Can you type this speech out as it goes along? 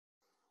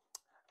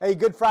Hey,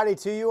 good Friday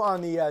to you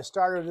on the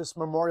start of this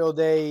Memorial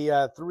Day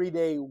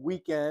 3-day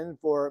weekend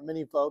for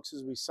many folks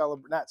as we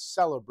celebrate, not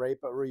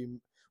celebrate, but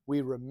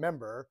we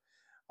remember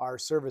our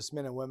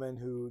servicemen and women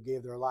who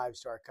gave their lives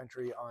to our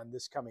country on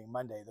this coming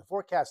Monday. The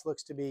forecast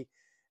looks to be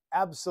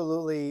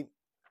absolutely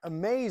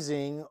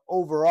amazing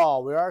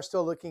overall. We are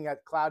still looking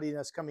at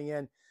cloudiness coming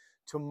in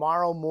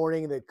tomorrow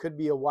morning that could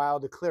be a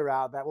while to clear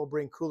out. That will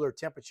bring cooler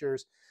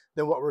temperatures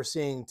than what we're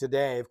seeing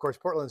today. Of course,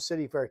 Portland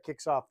City Fair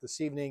kicks off this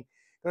evening.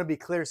 Going to be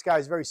clear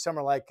skies, very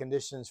summer-like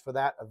conditions for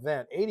that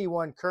event.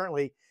 81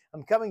 currently.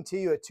 I'm coming to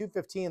you at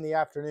 2:15 in the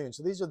afternoon.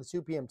 So these are the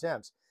 2 p.m.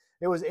 temps.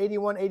 It was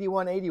 81,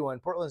 81, 81,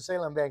 Portland,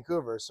 Salem,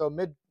 Vancouver. So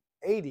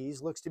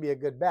mid-80s looks to be a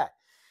good bet.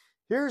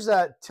 Here's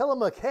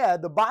Tillamook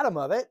Head, the bottom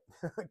of it,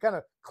 kind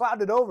of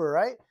clouded over,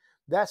 right?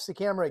 That's the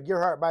camera at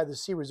Gerhardt by the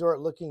Sea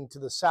Resort looking to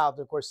the south.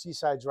 Of course,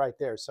 Seaside's right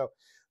there. So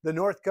the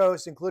north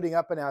coast, including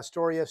up in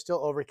Astoria,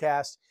 still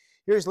overcast.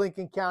 Here's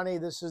Lincoln County.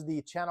 This is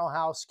the Channel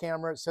House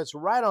camera. It sits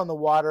right on the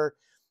water,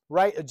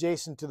 right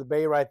adjacent to the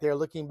bay right there,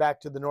 looking back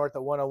to the north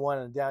at 101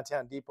 in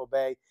downtown Depot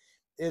Bay.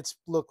 It's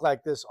looked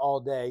like this all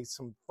day.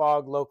 Some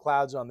fog, low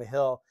clouds on the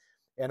hill,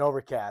 and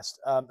overcast.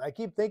 I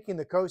keep thinking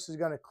the coast is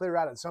going to clear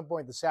out at some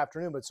point this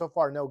afternoon, but so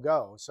far no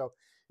go. So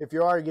if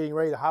you are getting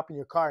ready to hop in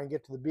your car and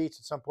get to the beach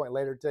at some point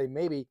later today,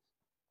 maybe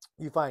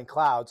you find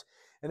clouds.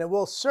 And it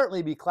will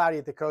certainly be cloudy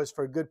at the coast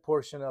for a good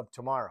portion of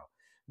tomorrow.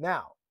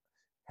 Now,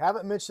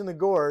 haven't mentioned the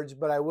Gorge,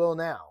 but I will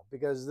now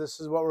because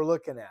this is what we're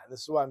looking at.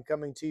 This is why I'm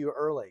coming to you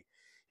early.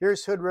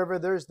 Here's Hood River.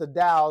 There's the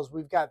Dalles.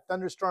 We've got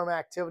thunderstorm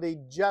activity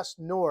just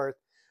north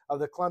of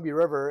the Columbia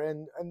River,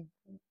 and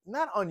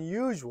not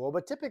unusual,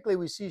 but typically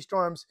we see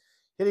storms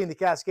hitting the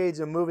Cascades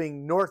and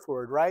moving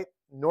northward, right?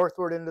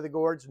 Northward into the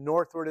Gorge,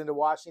 northward into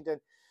Washington.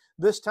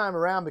 This time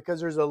around, because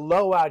there's a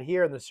low out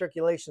here and the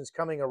circulation's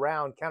coming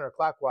around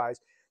counterclockwise,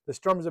 the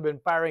storms have been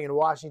firing in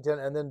Washington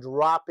and then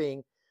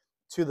dropping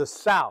to the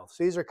south.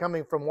 So these are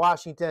coming from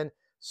Washington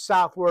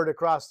southward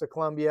across the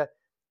Columbia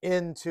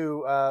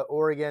into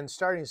Oregon,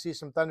 starting to see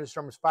some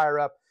thunderstorms fire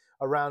up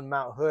around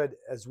Mount Hood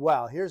as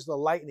well. Here's the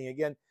lightning.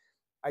 Again,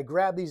 I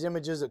grabbed these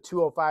images at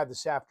 2:05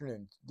 this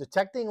afternoon.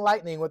 Detecting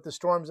lightning with the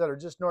storms that are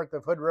just north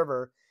of Hood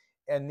River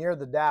and near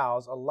the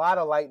Dalles. A lot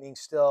of lightning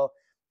still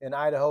in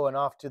Idaho and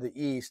off to the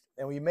east.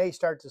 And we may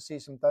start to see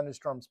some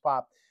thunderstorms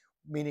pop,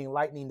 meaning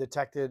lightning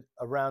detected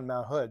around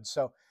Mount Hood.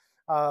 So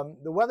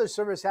the Weather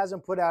Service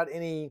hasn't put out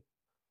any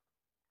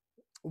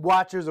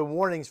watchers or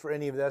warnings for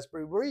any of this.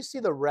 But where you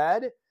see the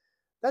red,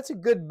 that's a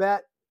good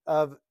bet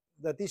of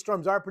that these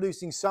storms are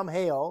producing some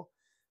hail.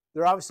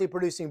 They're obviously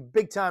producing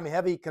big-time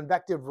heavy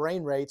convective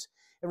rain rates.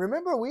 And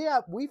remember,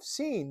 we've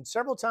seen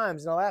several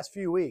times in the last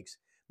few weeks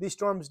these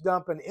storms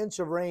dump an inch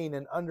of rain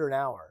in under an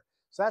hour.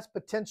 So that's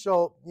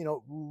potential,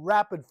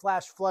 rapid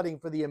flash flooding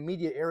for the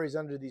immediate areas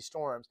under these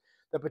storms.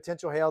 The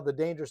potential hail, the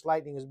dangerous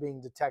lightning is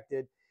being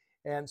detected.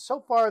 And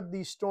so far,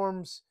 these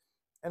storms,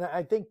 and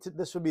I think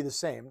this would be the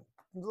same,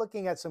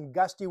 looking at some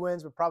gusty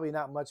winds, but probably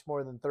not much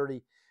more than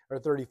 30 or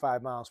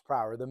 35 miles per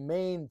hour. The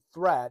main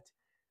threat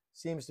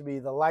seems to be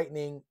the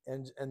lightning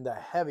and the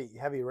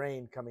heavy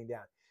rain coming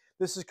down.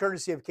 This is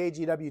courtesy of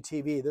KGW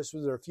TV. This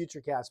was their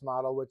Futurecast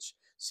model, which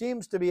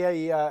seems to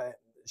be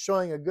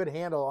showing a good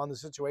handle on the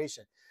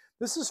situation.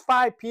 This is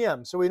 5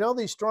 p.m., so we know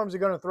these storms are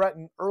going to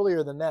threaten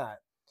earlier than that.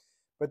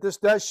 But this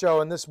does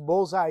show in this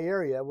bullseye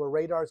area where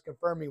radar is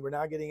confirming we're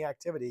now getting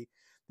activity,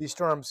 these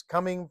storms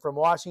coming from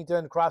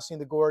Washington, crossing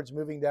the Gorge,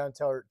 moving down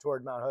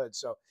toward Mount Hood.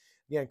 So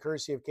again,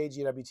 courtesy of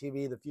KGW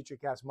TV, the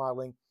Futurecast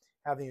modeling,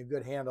 having a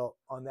good handle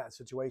on that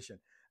situation.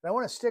 And I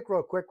want to stick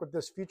real quick with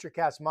this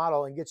Futurecast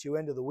model and get you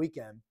into the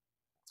weekend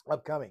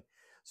upcoming.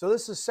 So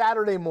this is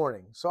Saturday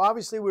morning. So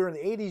obviously we were in the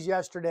 80s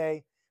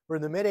yesterday. We're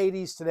in the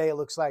mid-80s today, it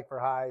looks like, for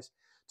highs.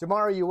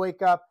 Tomorrow you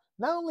wake up,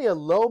 not only a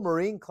low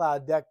marine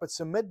cloud deck, but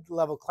some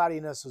mid-level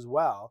cloudiness as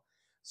well.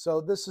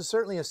 So this is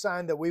certainly a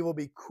sign that we will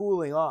be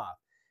cooling off.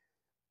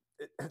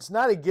 It's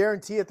not a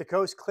guarantee that the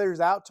coast clears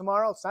out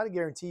tomorrow. It's not a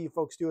guarantee you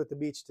folks do at the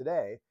beach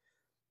today.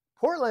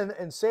 Portland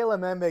and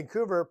Salem and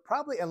Vancouver,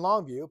 probably, and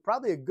Longview,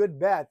 probably a good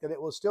bet that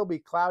it will still be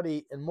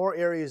cloudy in more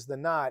areas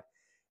than not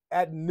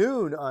at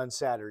noon on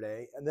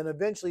Saturday, and then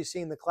eventually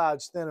seeing the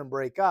clouds thin and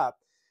break up.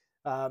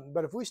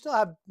 But if we still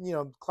have,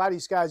 cloudy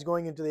skies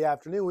going into the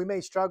afternoon, we may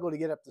struggle to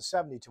get up to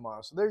 70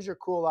 tomorrow. So there's your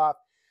cool off.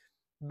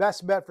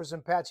 Best bet for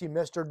some patchy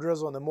mist or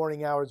drizzle in the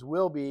morning hours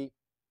will be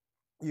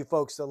you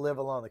folks that live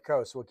along the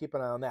coast. So we'll keep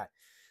an eye on that.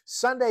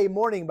 Sunday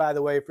morning, by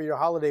the way, for your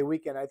holiday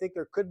weekend, I think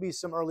there could be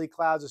some early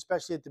clouds,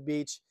 especially at the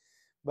beach.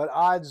 But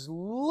odds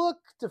look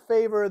to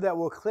favor that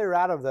we'll clear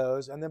out of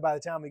those. And then by the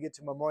time we get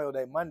to Memorial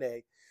Day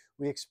Monday,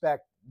 we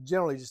expect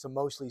generally just a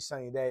mostly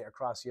sunny day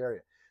across the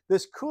area.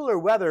 This cooler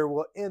weather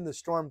will end the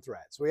storm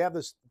threat. So we have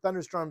this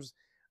thunderstorms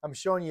I'm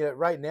showing you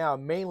right now,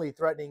 mainly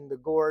threatening the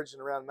Gorge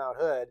and around Mount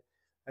Hood.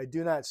 I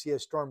do not see a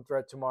storm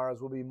threat tomorrow,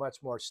 as we'll be much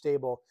more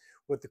stable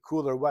with the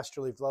cooler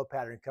westerly flow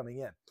pattern coming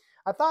in.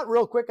 I thought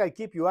real quick I'd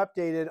keep you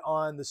updated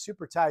on the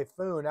Super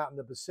Typhoon out in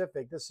the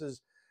Pacific. This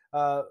is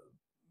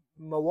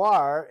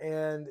Mawar,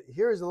 and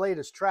here's the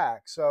latest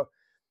track. So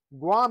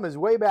Guam is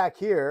way back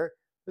here.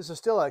 This is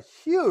still a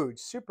huge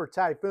super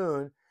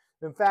typhoon.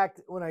 In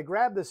fact, when I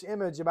grabbed this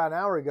image about an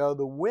hour ago,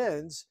 the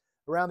winds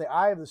around the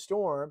eye of the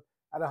storm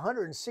at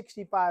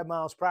 165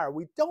 miles per hour.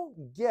 We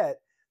don't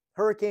get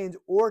hurricanes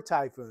or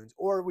typhoons,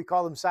 or we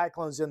call them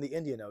cyclones in the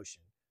Indian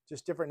Ocean,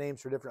 just different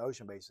names for different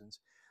ocean basins,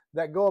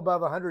 that go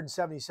above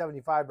 170,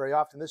 75 very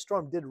often. This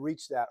storm did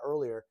reach that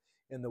earlier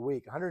in the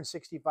week,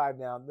 165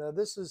 now. Now,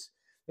 this is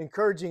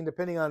encouraging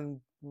depending on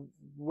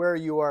where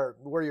you are,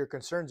 where your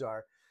concerns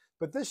are.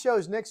 But this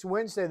shows next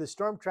Wednesday the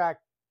storm track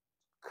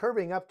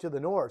curving up to the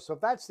north. So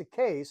if that's the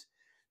case,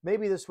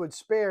 maybe this would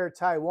spare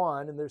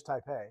Taiwan, and there's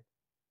Taipei.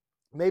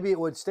 Maybe it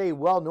would stay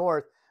well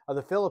north of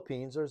the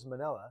Philippines. There's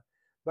Manila.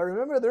 But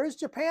remember, there is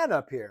Japan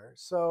up here.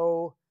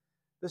 So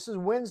this is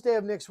Wednesday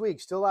of next week,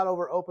 still out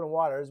over open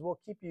waters. We'll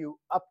keep you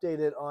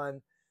updated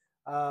on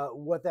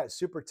what that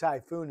super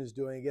typhoon is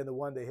doing. Again, the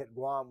one that hit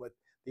Guam with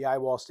the eye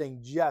wall staying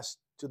just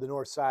to the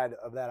north side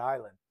of that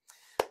island.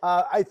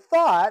 I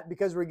thought,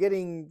 because we're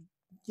getting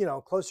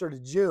closer to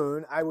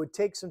June, I would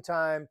take some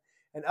time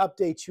and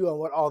update you on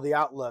what all the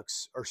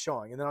outlooks are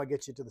showing, and then I'll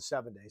get you to the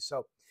 7 days.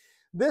 So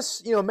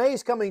this, May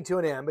is coming to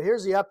an end, but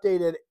here's the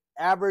updated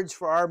average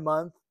for our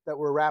month that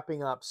we're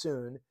wrapping up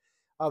soon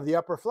of the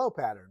upper flow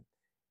pattern.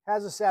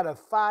 Has us at a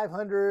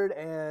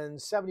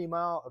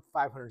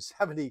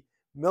 570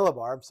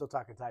 millibar, I'm still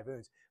talking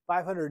typhoons,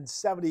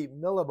 570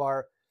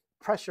 millibar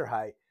pressure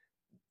height.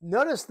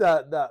 Notice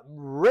the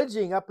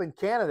ridging up in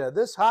Canada.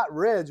 This hot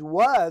ridge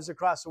was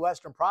across the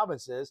western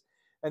provinces,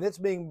 and it's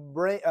being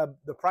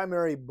the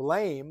primary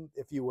blame,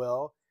 if you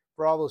will,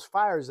 for all those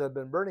fires that have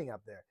been burning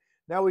up there.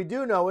 Now, we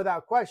do know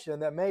without question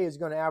that May is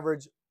going to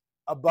average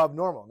above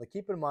normal. Now,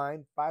 keep in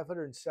mind,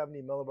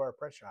 570 millibar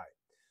pressure height.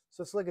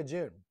 So let's look at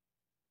June.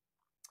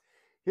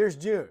 Here's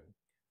June,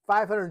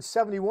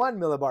 571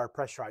 millibar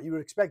pressure height. You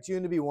would expect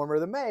June to be warmer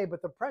than May,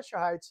 but the pressure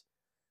height's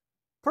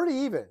pretty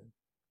even.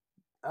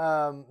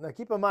 Now,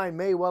 keep in mind,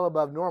 May well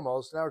above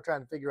normal, so now we're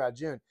trying to figure out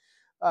June.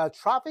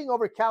 Troughing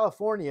over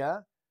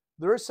California,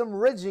 there is some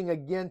ridging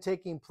again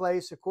taking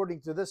place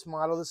according to this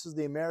model. This is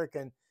the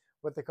American,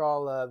 what they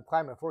call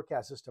climate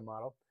forecast system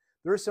model.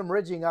 There is some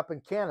ridging up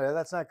in Canada.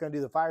 That's not going to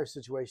do the fire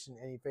situation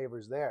any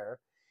favors there.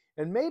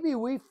 And maybe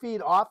we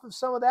feed off of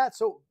some of that,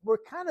 so we're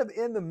kind of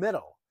in the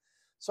middle.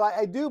 So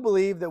I do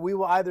believe that we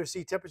will either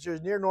see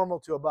temperatures near normal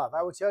to above.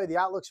 I would tell you the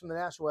outlooks from the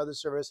National Weather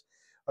Service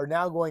are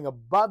now going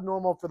above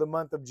normal for the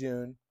month of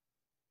June,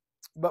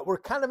 but we're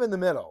kind of in the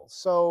middle.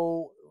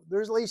 So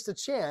there's at least a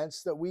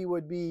chance that we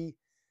would be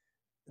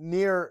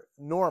near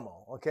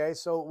normal, okay?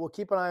 So we'll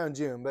keep an eye on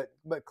June,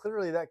 but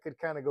clearly that could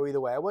kind of go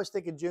either way. I was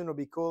thinking June would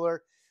be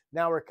cooler.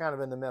 Now we're kind of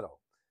in the middle.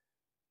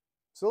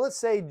 So let's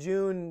say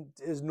June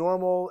is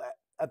normal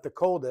at the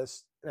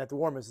coldest, and at the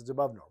warmest it's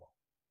above normal.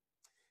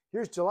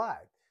 Here's July,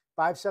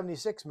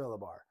 576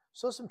 millibar.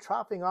 So some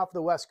troughing off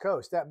the west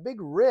coast. That big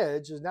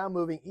ridge is now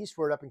moving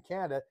eastward up in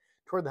Canada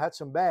toward the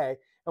Hudson Bay.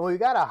 And we've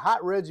got a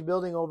hot ridge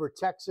building over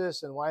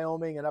Texas and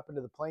Wyoming and up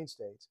into the Plain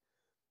States.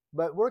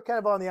 But we're kind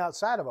of on the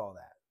outside of all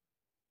that.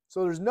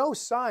 So there's no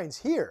signs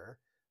here,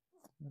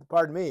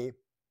 pardon me,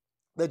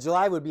 that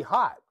July would be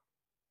hot.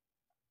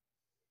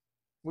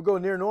 We'll go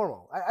near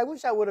normal. I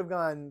wish I would have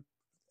gone,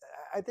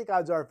 I think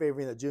odds are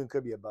favoring that June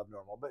could be above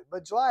normal.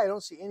 But July, I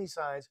don't see any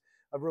signs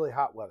of really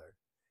hot weather.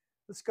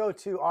 Let's go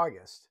to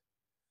August.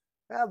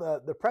 Now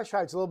the pressure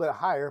height's a little bit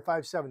higher,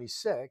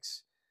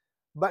 576,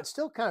 but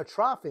still kind of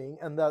troughing,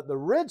 and the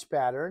ridge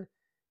pattern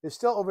is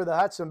still over the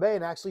Hudson Bay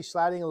and actually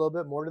sliding a little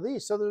bit more to the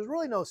east. So there's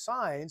really no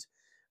signs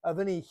of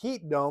any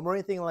heat dome or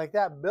anything like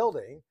that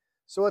building.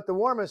 So at the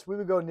warmest, we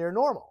would go near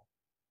normal.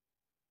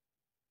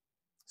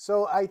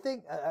 So I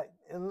think,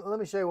 and let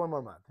me show you one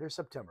more month. Here's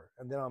September,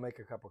 and then I'll make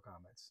a couple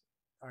comments.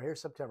 All right,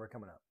 here's September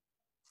coming up.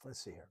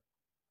 Let's see here.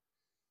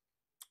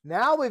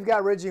 Now we've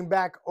got ridging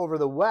back over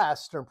the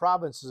western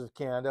provinces of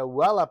Canada,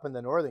 well up in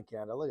the northern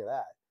Canada. Look at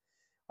that.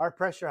 Our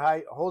pressure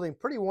height holding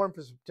pretty warm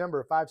for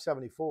September,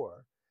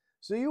 574.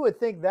 So you would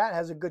think that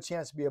has a good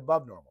chance to be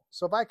above normal.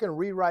 So if I can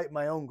rewrite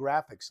my own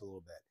graphics a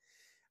little bit,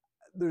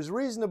 there's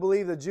reason to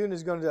believe that June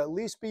is going to at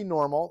least be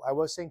normal. I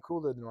was saying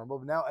cooler than normal,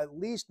 but now at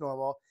least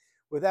normal,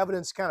 with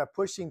evidence kind of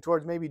pushing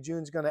towards maybe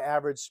June's going to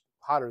average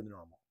hotter than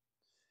normal.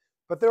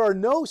 But there are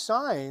no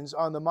signs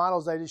on the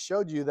models I just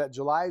showed you that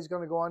July is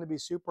going to go on to be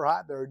super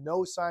hot. There are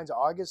no signs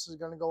August is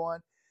going to go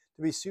on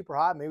to be super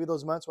hot. Maybe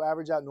those months will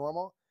average out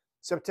normal.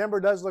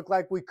 September does look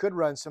like we could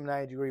run some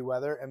 90-degree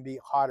weather and be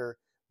hotter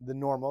than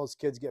normal as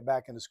kids get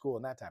back into school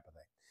and that type of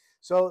thing.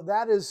 So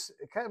that is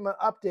kind of an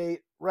update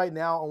right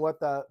now on what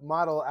the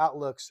model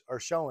outlooks are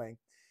showing.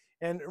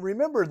 And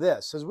remember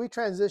this, as we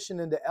transition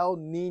into El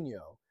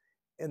Nino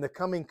in the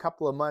coming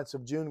couple of months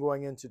of June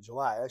going into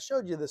July, I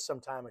showed you this some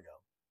time ago.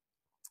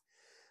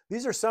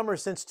 These are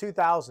summers since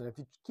 2000. If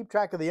you keep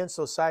track of the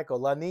INSO cycle,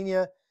 La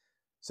Nina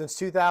since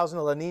 2000,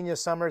 La Nina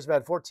summers have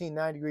had 14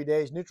 90-degree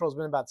days. Neutral has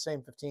been about the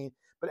same, 15.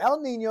 But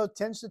El Nino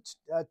tends to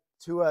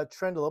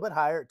trend a little bit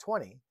higher at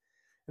 20.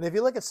 And if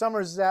you look at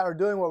summers that are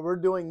doing what we're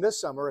doing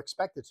this summer,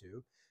 expected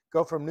to,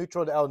 go from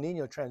neutral to El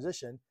Nino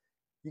transition,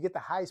 you get the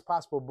highest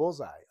possible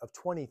bullseye of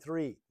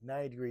 23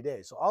 90-degree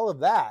days. So all of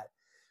that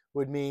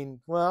would mean,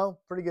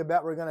 well, pretty good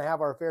bet we're going to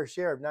have our fair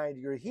share of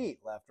 90-degree heat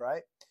left,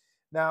 right?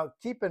 Now,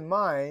 keep in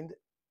mind,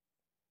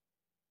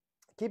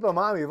 we've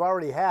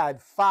already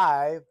had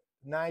 5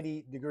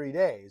 90-degree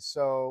days,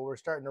 so we're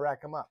starting to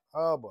rack them up.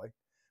 Oh boy,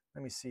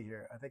 let me see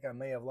here. I think I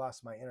may have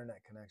lost my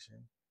internet connection.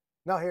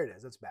 No, here it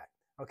is. It's back.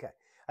 Okay,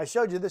 I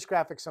showed you this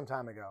graphic some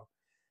time ago.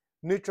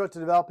 Neutral to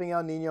developing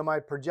El Nino. My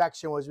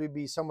projection was we'd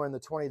be somewhere in the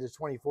 20 to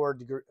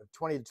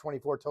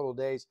 24 total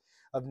days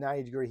of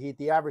 90-degree heat.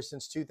 The average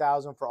since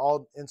 2000 for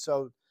all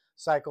INSO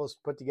cycles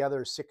put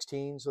together is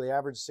 16. So the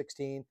average is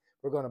 16.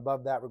 We're going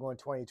above that. We're going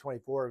 20 to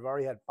 24. We've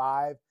already had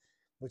 5,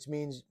 which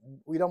means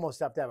we'd almost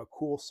have to have a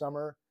cool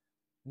summer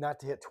not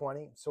to hit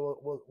 20. So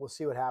we'll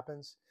see what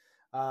happens.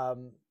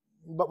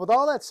 But with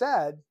all that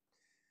said,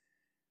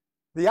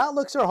 the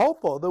outlooks are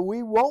hopeful that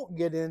we won't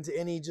get into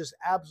any just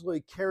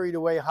absolutely carried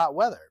away hot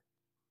weather.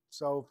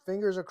 So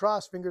fingers are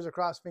crossed, fingers are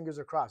crossed, fingers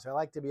are crossed. I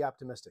like to be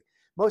optimistic.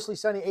 Mostly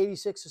sunny,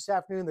 86 this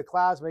afternoon. The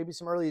clouds, maybe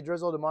some early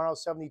drizzle tomorrow,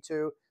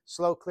 72.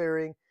 Slow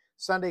clearing.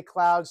 Sunday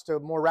clouds to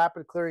more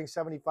rapid clearing,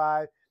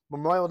 75.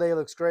 Memorial Day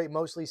looks great,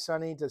 mostly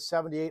sunny to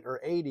 78 or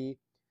 80.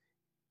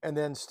 And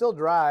then still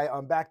dry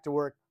on back to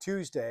work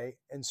Tuesday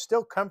and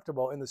still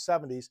comfortable in the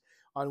 70s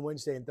on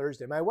Wednesday and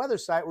Thursday. My weather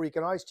site, where you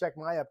can always check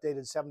my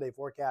updated 7-day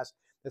forecast,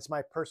 that's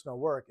my personal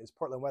work, is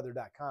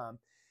portlandweather.com.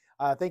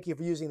 Thank you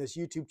for using this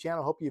YouTube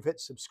channel. Hope you've hit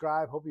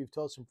subscribe. Hope you've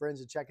told some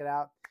friends to check it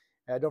out.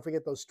 Don't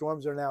forget those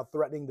storms are now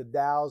threatening the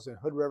Dalles and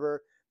Hood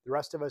River. The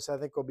rest of us, I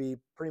think, will be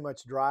pretty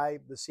much dry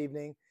this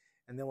evening.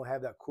 And then we'll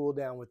have that cool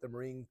down with the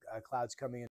marine clouds coming in.